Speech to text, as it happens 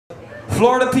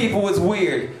Florida people is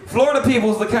weird. Florida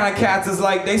people's the kind of cats is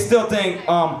like, they still think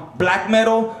black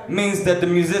metal means that the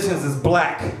musicians is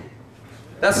black.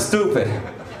 That's stupid.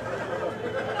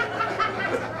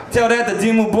 Tell that to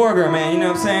Dimmu Borgir, man, you know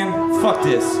what I'm saying? Fuck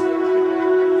this.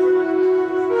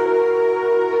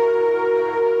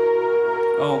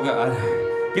 Oh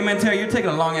God. Gil Mantera, you're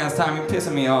taking a long ass time, you're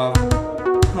pissing me off.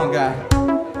 Oh God.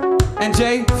 And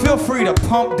Jay, feel free to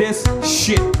pump this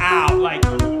shit out. Like,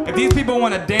 if these people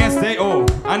want to dance, they, oh,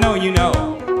 I know you know.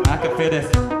 I can feel this.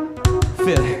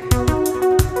 Feel it.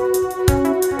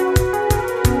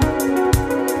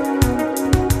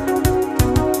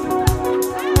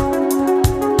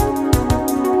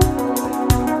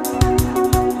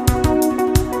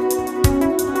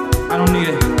 I don't need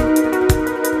it.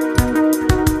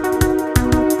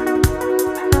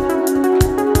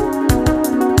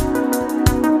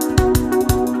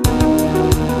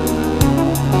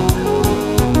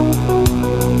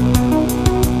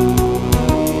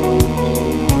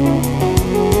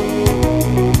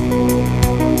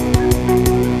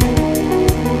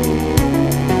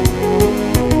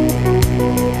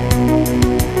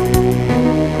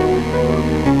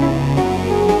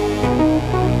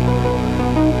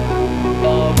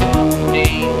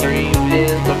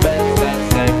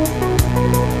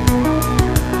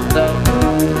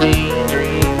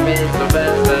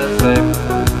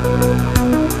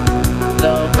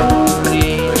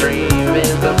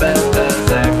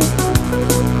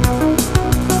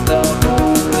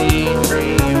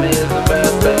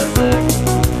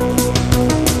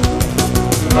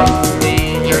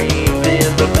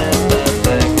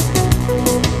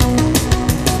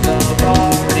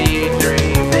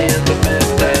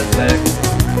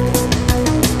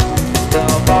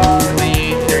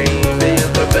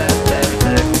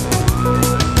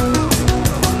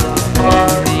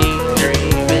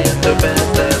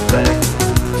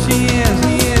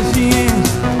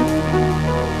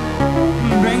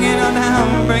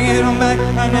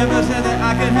 I never said that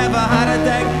I could have a heart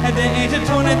attack at the age of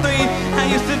 23. I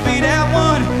used to be that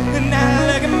one, and now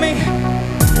look at me.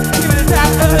 Give me the top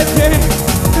of the game.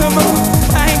 Come on,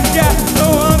 I ain't got no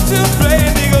one to play.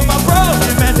 Nigga, my bro,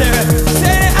 Gil Mantera,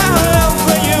 said it out loud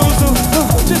for you. So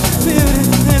just feel it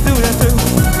and do that too.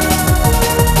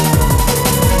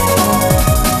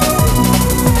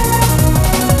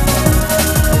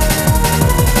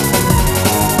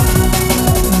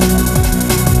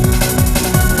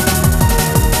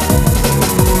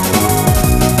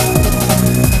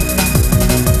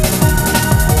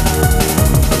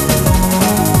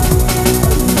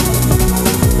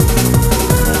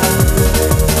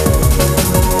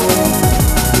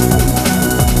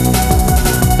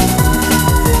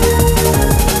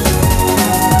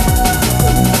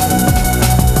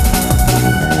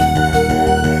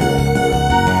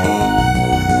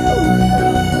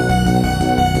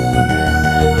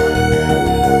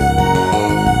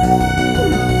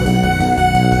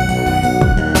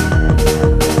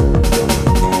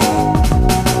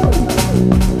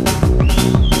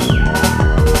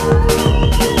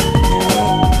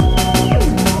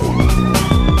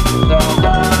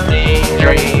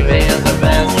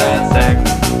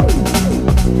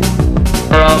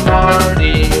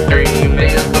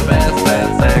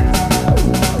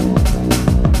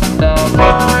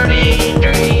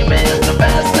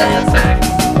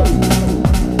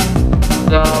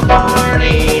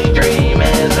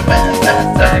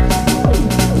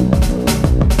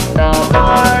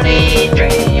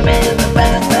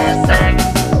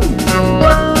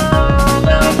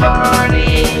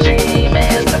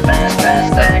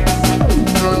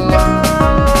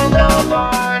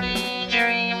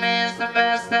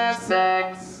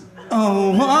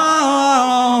 Oh,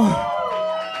 wow.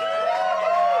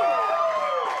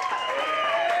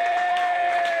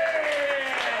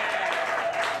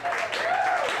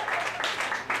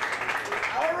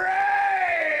 All right.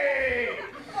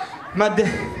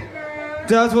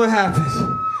 That's what happens.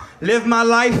 Live my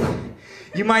life,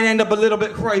 you might end up a little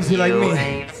bit crazy like me. You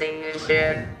ain't seen this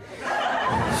shit.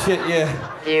 Shit, yeah.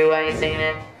 You ain't seen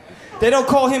it. They don't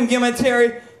call him Gil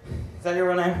Mantera. Is that your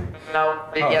real name? No,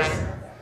 yes.